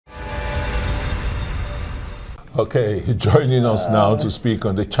Okay, joining us now to speak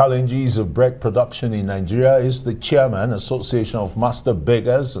on the challenges of bread production in Nigeria is the Chairman, Association of Master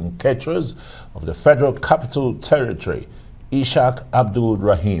Bakers and Caterers of the Federal Capital Territory, Ishaq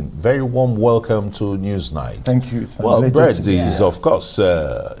Abdulraheem. Very warm welcome to Newsnight. Thank you. Well, bread is, of course,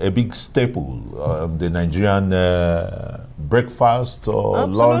 a big staple of the Nigerian breakfast or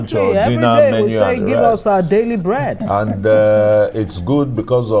lunch or dinner menu. We say, give us our daily bread. And it's good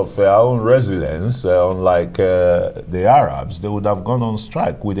because of our own resilience. Unlike the Arabs, they would have gone on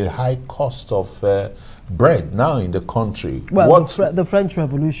strike with a high cost of bread now in the country. Well, the French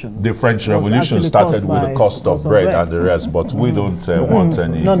Revolution. The French Revolution started with the cost of bread and the rest, but we don't want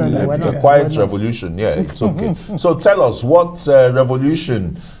any a quiet revolution. Yeah, it's okay. So tell us, what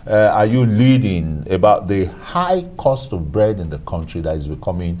revolution are you leading about the high cost of bread in the country that is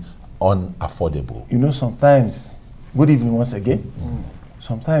becoming unaffordable? You know, sometimes, good evening once again.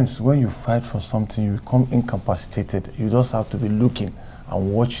 Sometimes when you fight for something, you become incapacitated. You just have to be looking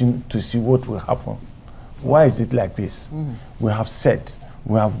and watching to see what will happen. Why is it like this? We have said,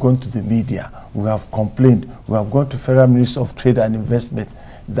 we have gone to the media, we have complained, we have gone to Federal Ministry of Trade and Investment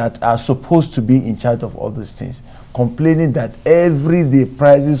that are supposed to be in charge of all these things, complaining that every day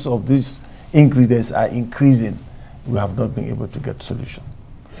prices of these ingredients are increasing. We have not been able to get solution.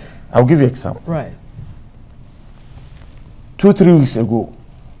 I'll give you an example. Right. 2-3 weeks ago,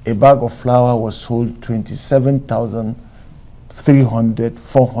 a bag of flour was sold 27,300,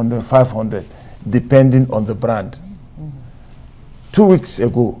 400, 500. Depending on the brand. 2 weeks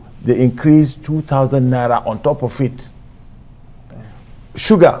ago, they increased 2,000 naira on top of it.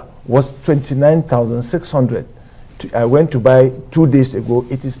 Sugar was 29,600. I went to buy 2 days ago.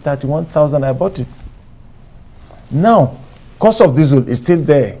 It is 31,000. I bought it. Now, cost of diesel is still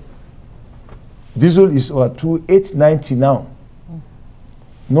there. Diesel is over 890 now.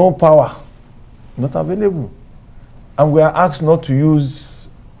 No power, not available, and we are asked not to use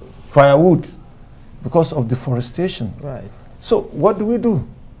firewood because of deforestation. Right. So what do?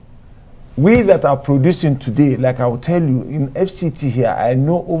 We that are producing today, like I will tell you, in FCT here, I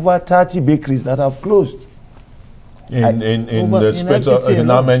know over 30 bakeries that have closed. In the space of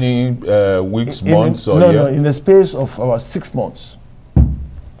how many weeks, months, or No, in the space of about 6 months.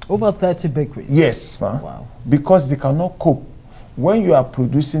 Over 30 bakeries? Yes, ma'am. Wow. Because they cannot cope. When you are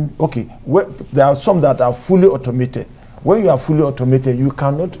producing, okay, there are some that are fully automated. When you are fully automated, you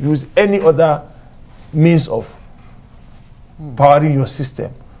cannot use any other means of powering your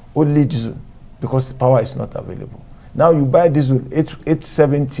system, only diesel, because power is not available. Now you buy diesel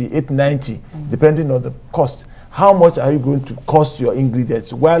 870, 890, depending on the cost. How much are you going to cost your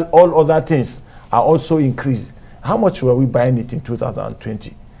ingredients while all other things are also increased? How much were we buying it in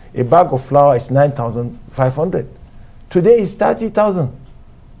 2020? A bag of flour is 9,500. Today it's 30,000.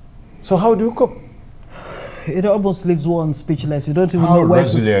 So how do you cope? It almost leaves one speechless. You don't even know where to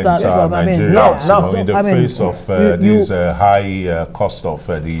start from. I mean, now in the face of this high cost of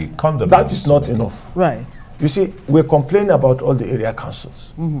the condiments. That is not enough. Right. You see, we're complaining about all the area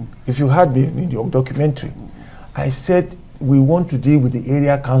councils. If you heard me in your documentary, I said we want to deal with the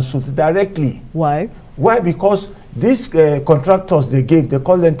area councils directly. Why? Why? Because these contractors they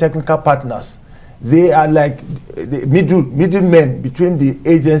call them technical partners. They are like the middlemen between the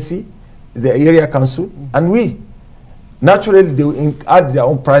agency, the area council, and we. Naturally, they will add their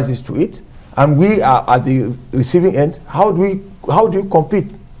own prices to it, and we are at the receiving end. How do you compete?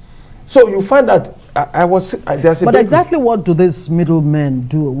 So you find that there's a but exactly what do these middle-men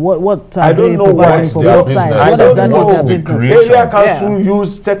do? What I don't know why. I don't know. Area council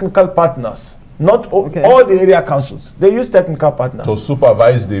use technical partners. Not all the area councils. They use technical partners to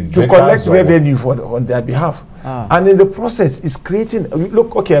supervise the to collect revenue on their behalf. And in the process, it's creating.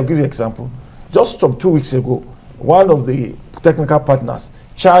 Look, okay, I'll give you an example. Just some 2 weeks ago, one of the technical partners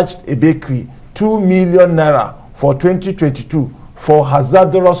charged a bakery 2 million naira for 2022 for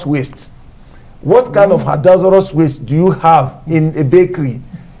hazardous waste. What kind of hazardous waste do you have in a bakery?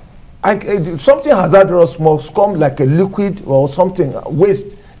 Something hazardous must come like a liquid or something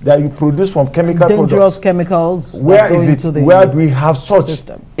waste that you produce from chemical dangerous products. Chemicals. Where is it? Where do we have such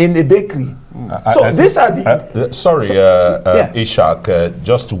system in a bakery? So these are the. Sorry, Ishaq.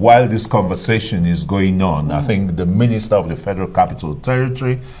 Just while this conversation is going on, I think the Minister of the Federal Capital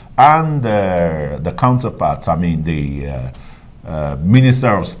Territory and the counterpart, I mean the Minister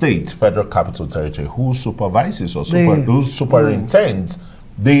of State, Federal Capital Territory, who supervises or who superintends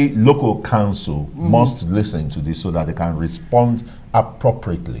the local council must listen to this so that they can respond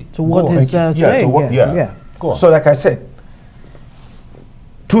appropriately to what is saying. Go on. So like I said,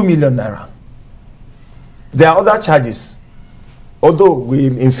 2 million naira. There are other charges. although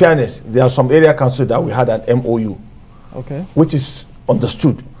in fairness, there are some area council that we had an MOU, Okay. which is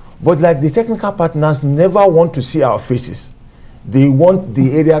understood. But like the technical partners never want to see our faces. They want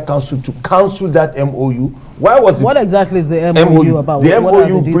the area council to cancel that MOU. Why was it? What exactly is the MOU about? The What are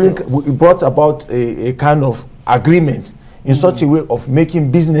MOU brought about a kind of agreement in such a way of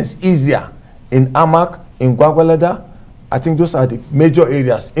making business easier in Amak, in Gwagwalada. I think those are the major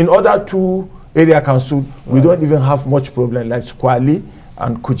areas. In other two area council, we don't even have much problem, like Squali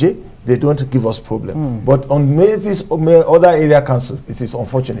and Kuje. They don't give us problem. But on these other area councils, it is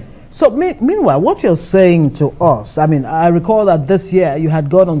unfortunate. So meanwhile, what you're saying to us, I mean, I recall that this year you had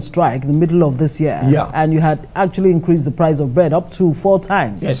gone on strike in the middle of this year, and you had actually increased the price of bread up to 4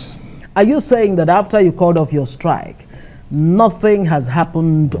 times. Yes. Are you saying that after you called off your strike, nothing has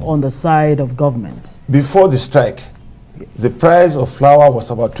happened on the side of government? Before the strike, the price of flour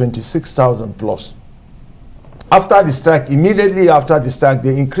was about 26,000 plus. After the strike, immediately after the strike,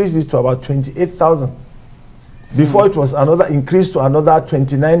 they increased it to about 28,000. Before it was another increase to another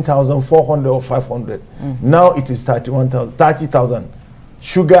 29,400 or 500. Now it is 30,000.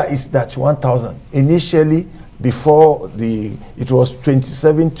 Sugar is 31,000. Initially, before it was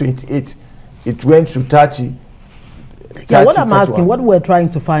 27, 28. It went to 30. Yeah, what I'm asking, what we're trying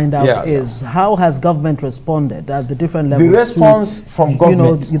to find out is how has government responded at the different levels? The response from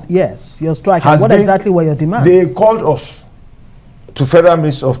government, yes, your strike. What exactly were your demands? They called us to Federal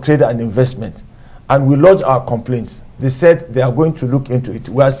Ministry of Trade and Investment, and we lodged our complaints. They said they are going to look into it.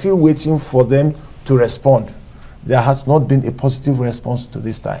 We are still waiting for them to respond. There has not been a positive response to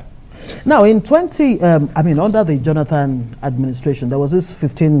this time. Now, in under the Jonathan administration, there was this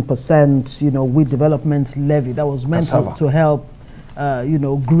 15%, wheat development levy that was meant to help,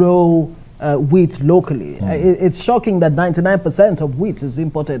 grow wheat locally. It's shocking that 99% of wheat is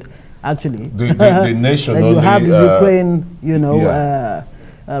imported, actually. The nation and only, you have the Ukraine,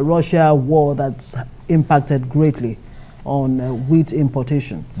 Russia war that's impacted greatly on wheat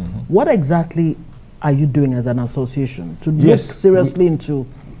importation. What exactly are you doing as an association to look seriously into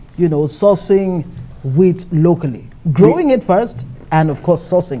sourcing wheat locally, growing it first, and of course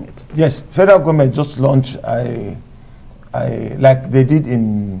sourcing it? Yes, federal government just launched like they did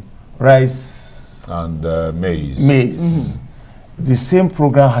in rice and maize. Maize. The same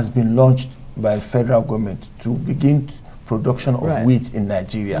program has been launched by federal government to begin production of wheat in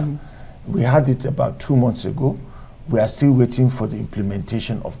Nigeria. We had it about 2 months ago. We are still waiting for the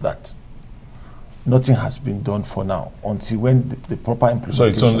implementation of that. Nothing has been done for now until when the proper implementation. So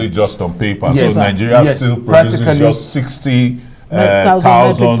it's only just on paper. Yes. So Nigeria still produces just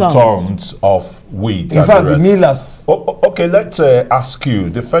 60,000 tons of wheat. In fact, the millers. Okay, let's ask you.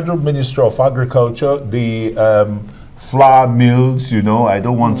 The Federal Ministry of Agriculture, the flour mills, I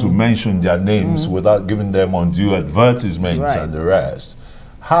don't want to mention their names without giving them undue advertisements and the rest.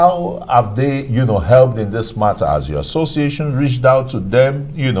 How have they, helped in this matter? Has your association reached out to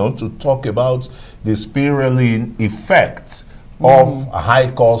them, to talk about the spiraling effects of a high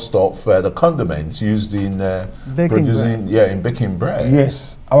cost of the condiments used in baking bread?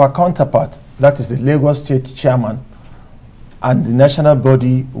 Yes, our counterpart, that is the Lagos State Chairman, and the national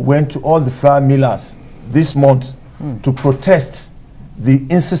body went to all the flour millers this month to protest the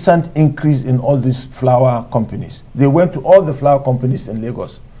incessant increase in all these flour companies. They went to all the flour companies in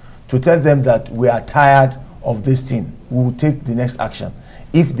Lagos to tell them that we are tired of this thing. We will take the next action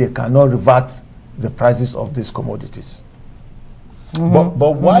if they cannot revert the prices of these commodities.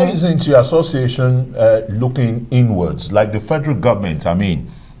 But why isn't your association looking inwards? Like the federal government, in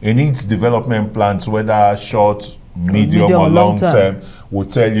its development plans, whether short, medium or long term, will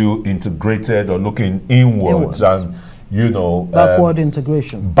tell you integrated or looking inwards. And backward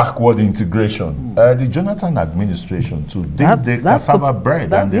integration. The Jonathan administration too did the cassava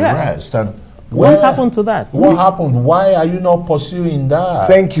bread and the rest. And what happened to that? What happened? Why are you not pursuing that?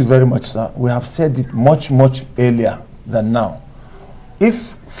 Thank you very much, sir. We have said it much earlier than now.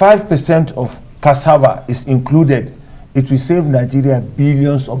 If 5% of cassava is included, it will save Nigeria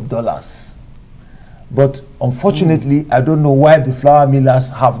billions of dollars. But unfortunately, I don't know why the flour millers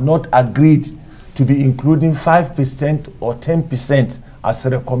have not agreed to be including 5% or 10% as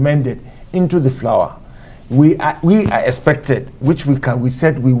recommended into the flour. We are expected, which we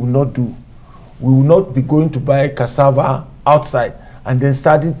said we will not do. We will not be going to buy cassava outside and then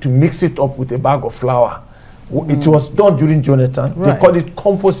starting to mix it up with a bag of flour. It was done during Jonathan. They call it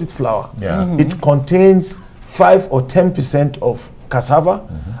composite flour. It contains 5 or 10% of cassava,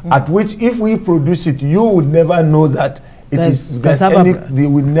 at which if we produce it, you would never know that they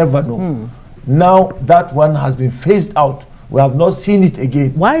will never know. Now that one has been phased out. We have not seen it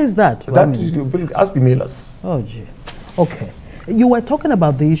again. Why is that? Ask the millers. Oh, gee. Okay. You were talking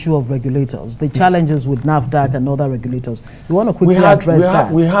about the issue of regulators, the challenges with NAFDAC and other regulators. You want to quickly address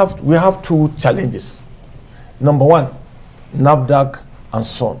that? We have two challenges. Number one, NAFDAC and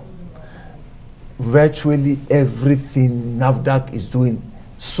SON. Virtually everything NAFDAC is doing,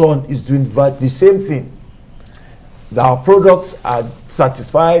 SON is doing the same thing. Our products are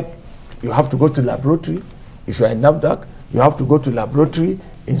satisfied. You have to go to laboratory. If you are in NAFDAC, you have to go to laboratory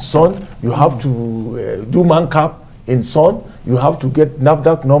in SON. You have to do MANCAP in SON. You have to get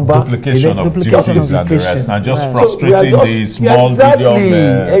NAFDAC number. Duplication of duties and the rest. And just frustrating the small,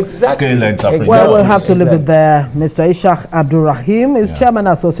 medium scale enterprises. Well, we'll have to leave it there. Mr. Ishaq Abdulraheem is Chairman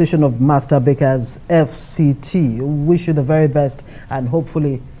Association of Master Bakers, FCT. We wish you the very best, and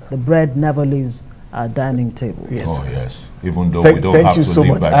hopefully the bread never leaves our dining table. Yes. Oh, yes. Even though we don't have to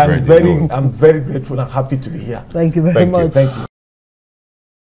live by bread. I'm very grateful and happy to be here. Thank you very much. Thank you.